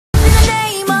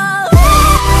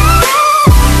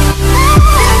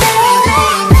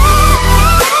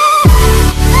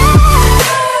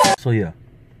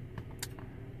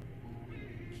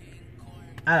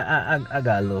I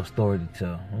got a little story to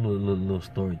tell, a little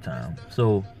story time.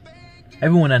 So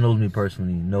everyone that knows me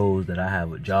personally knows that I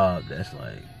have a job that's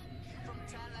like,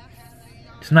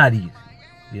 it's not easy,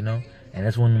 you know, and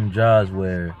that's one of them jobs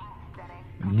where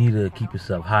you need to keep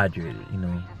yourself hydrated, you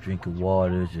know, drinking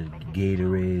waters, just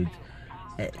Gatorades.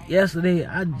 And yesterday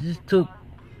I just took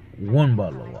one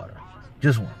bottle of water,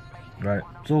 just one, right?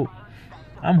 So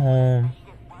I'm home.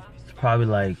 It's probably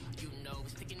like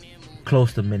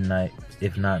close to midnight,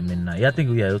 if not midnight. Yeah, I think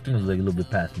it was like a little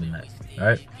bit past midnight. All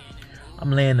right,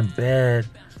 I'm laying in bed,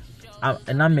 I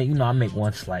make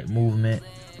one slight movement,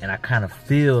 and I kind of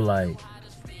feel like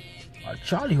a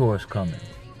Charlie horse coming.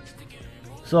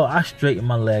 So I straighten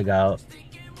my leg out,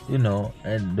 you know,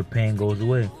 and the pain goes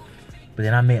away. But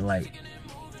then I made like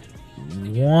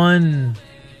one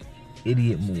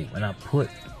idiot move, and I put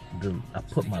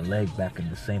my leg back in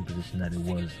the same position that it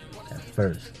was at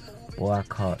first. Boy, I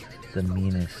caught the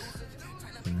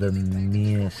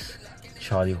meanest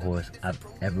Charlie horse I've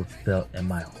ever felt in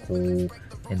my whole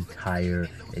entire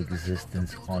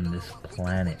existence on this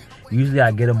planet. Usually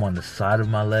I get them on the side of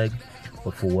my leg,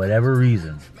 but for whatever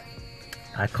reason,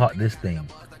 I caught this thing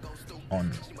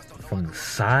from the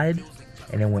side,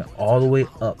 and it went all the way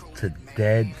up to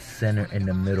dead center in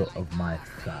the middle of my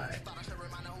thigh.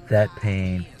 That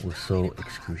pain was so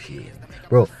excruciating.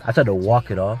 Bro, I tried to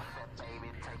walk it off,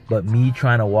 but me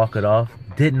trying to walk it off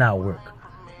did not work.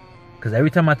 Because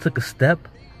every time I took a step,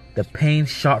 the pain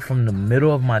shot from the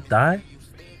middle of my thigh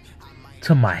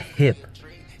to my hip.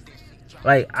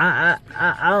 Like, I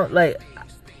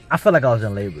felt like I was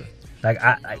in labor. Like,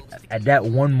 I at that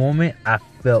one moment, I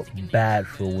felt bad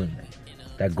for women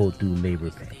that go through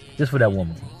labor pain. Just for that one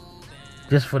moment.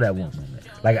 Just for that one moment.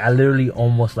 Like, I literally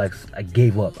almost, like, I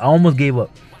gave up. I almost gave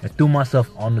up and threw myself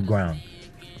on the ground.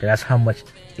 That's how much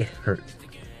it hurt.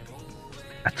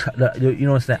 You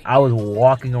know what I'm saying? I was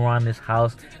walking around this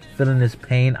house, feeling this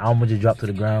pain. I almost just dropped to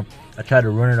the ground. I tried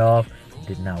to run it off. It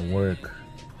did not work.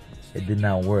 It did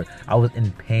not work. I was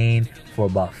in pain for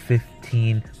about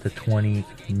 15 to 20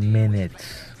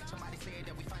 minutes.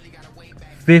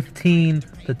 15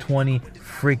 to 20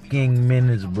 freaking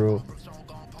minutes, bro.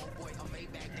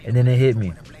 And then it hit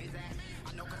me.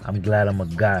 I'm glad I'm a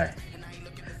guy.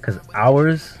 Because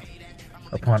hours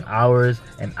upon hours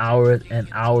and hours and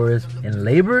hours in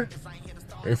labor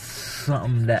is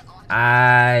something that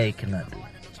I cannot do.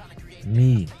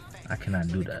 Me, I cannot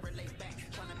do that.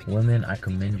 Women, I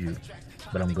commend you,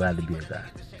 but I'm glad to be a guy.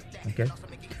 Okay?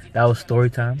 That was story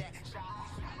time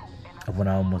of when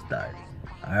I almost died.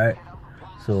 Alright?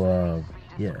 So,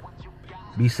 yeah.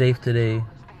 Be safe today.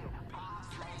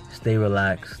 Stay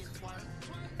relaxed.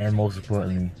 And most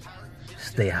importantly,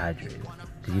 stay hydrated.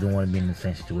 Because you don't want to be in the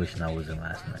same situation I was in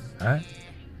last night. Alright?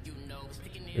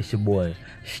 It's your boy,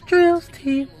 Strills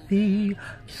TV,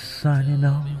 signing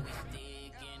off.